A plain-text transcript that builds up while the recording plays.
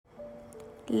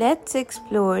Let's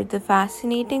explore the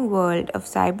fascinating world of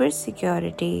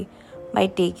cybersecurity by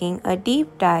taking a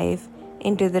deep dive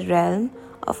into the realm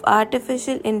of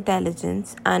artificial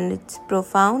intelligence and its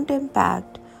profound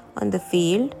impact on the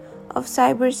field of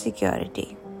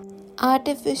cybersecurity.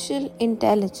 Artificial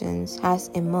intelligence has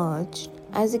emerged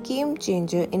as a game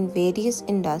changer in various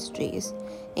industries,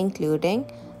 including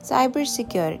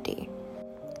cybersecurity.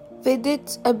 With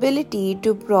its ability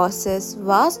to process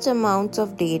vast amounts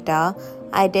of data,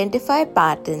 identify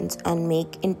patterns, and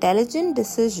make intelligent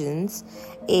decisions,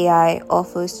 AI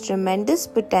offers tremendous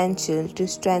potential to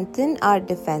strengthen our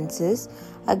defenses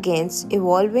against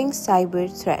evolving cyber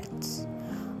threats.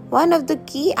 One of the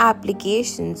key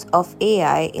applications of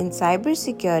AI in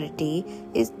cybersecurity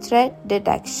is threat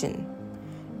detection.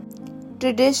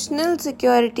 Traditional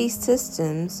security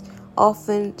systems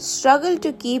often struggle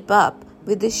to keep up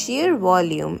with the sheer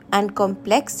volume and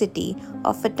complexity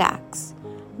of attacks,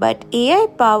 but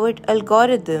AI-powered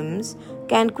algorithms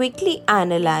can quickly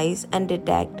analyze and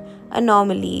detect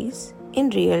anomalies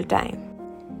in real time.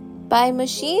 By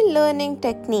machine learning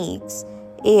techniques,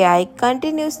 AI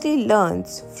continuously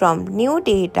learns from new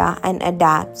data and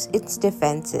adapts its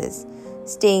defenses,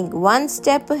 staying one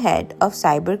step ahead of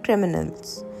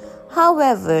cybercriminals.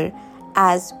 However,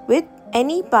 as with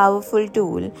any powerful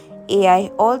tool,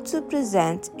 AI also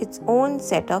presents its own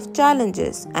set of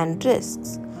challenges and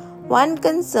risks. One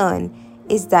concern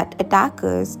is that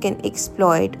attackers can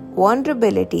exploit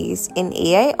vulnerabilities in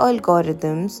AI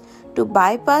algorithms to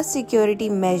bypass security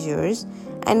measures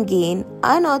and gain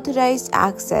unauthorized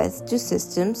access to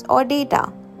systems or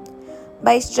data.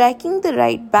 By striking the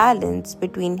right balance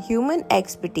between human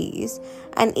expertise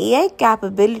and AI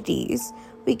capabilities,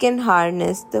 we can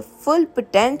harness the full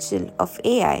potential of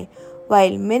AI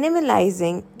while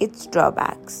minimizing its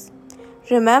drawbacks.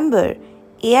 Remember,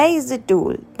 AI is a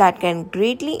tool that can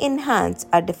greatly enhance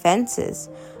our defenses,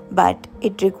 but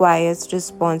it requires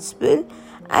responsible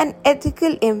and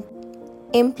ethical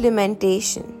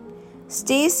implementation.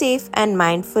 Stay safe and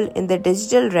mindful in the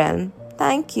digital realm.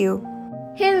 Thank you.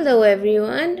 Hello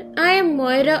everyone, I am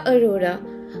Moira Arora,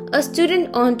 a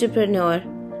student entrepreneur.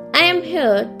 I am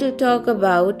here to talk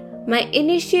about my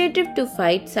initiative to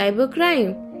fight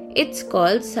cybercrime. It's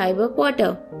called Cyber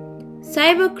Potter.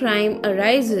 Cybercrime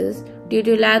arises due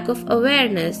to lack of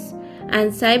awareness,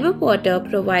 and Cyber Potter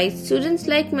provides students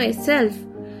like myself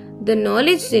the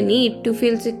knowledge they need to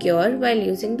feel secure while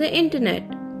using the internet.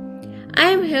 I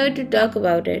am here to talk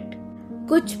about it.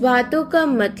 कुछ बातों का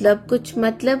मतलब कुछ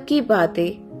मतलब की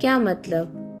बातें क्या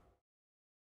मतलब